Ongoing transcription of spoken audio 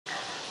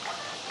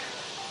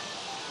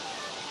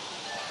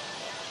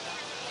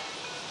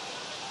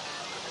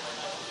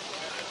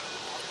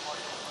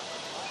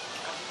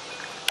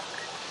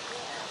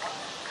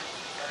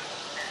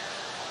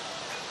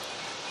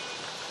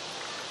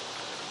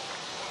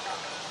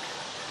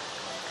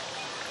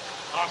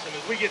Awesome.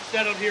 As we get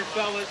settled here,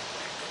 fellas,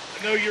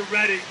 I know you're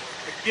ready.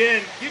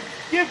 Again,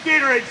 give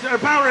Gatorade or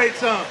Powerade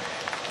some.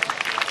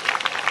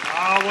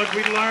 Oh, what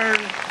we learned,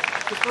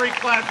 the 3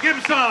 claps. Give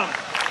them some.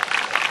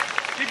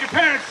 Give your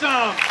parents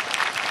some.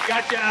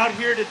 Got you out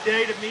here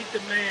today to meet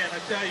the man. I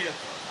tell you,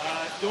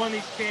 doing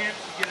these camps,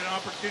 you get an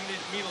opportunity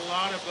to meet a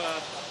lot of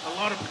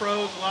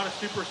pros, a lot of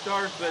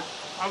superstars. But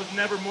I was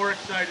never more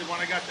excited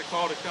when I got the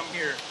call to come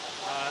here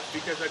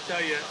because I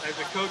tell you, as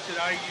a coach at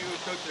IU,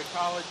 a coach at a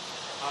college,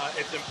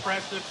 it's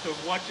impressive to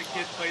watch a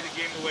kid play the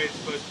game the way it's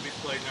supposed to be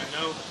played. And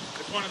I know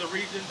it's one of the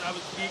reasons I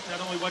was geeked,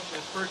 not only watching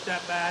his first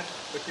at-bat,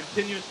 but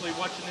continuously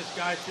watching this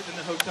guy sit in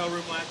the hotel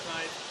room last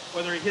night.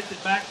 Whether he hits it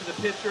back to the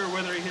pitcher or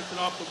whether he hits it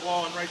off the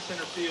wall in right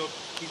center field,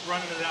 he's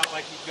running it out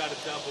like he's got a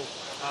double.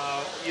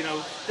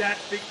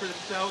 Stats speak for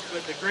themselves,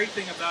 but the great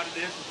thing about it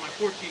is my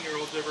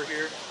 14-year-old's over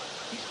here.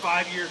 He's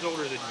 5 years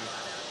older than you.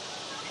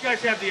 You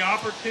guys have the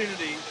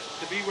opportunity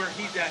to be where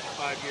he's at in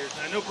 5 years.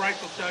 And I know Bryce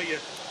will tell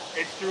you,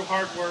 it's through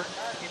hard work.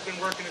 He's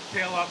been working his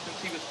tail off since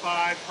he was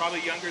 5,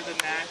 probably younger than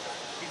that.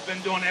 He's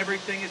been doing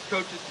everything his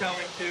coaches tell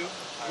him to,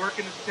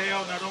 working his tail,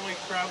 not only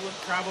travel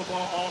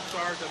ball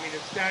all-stars. I mean,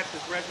 his stats,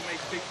 his resume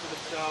speaks for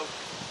themselves.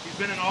 He's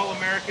been an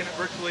All-American at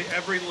virtually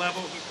every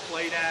level he's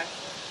played at.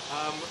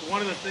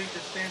 One of the things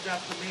that stands out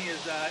to me is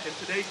in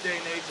today's day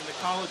and age in the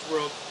college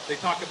world, they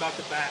talk about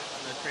the bat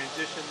and the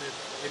transition that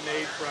they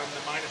made from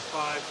the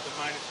 -5s to the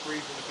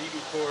 -3s in the BB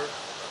Corps.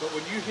 But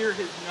when you hear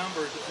his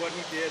numbers of what he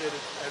did at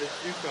his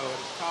JUCO, at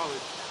his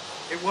college,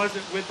 it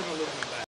wasn't with an aluminum bat.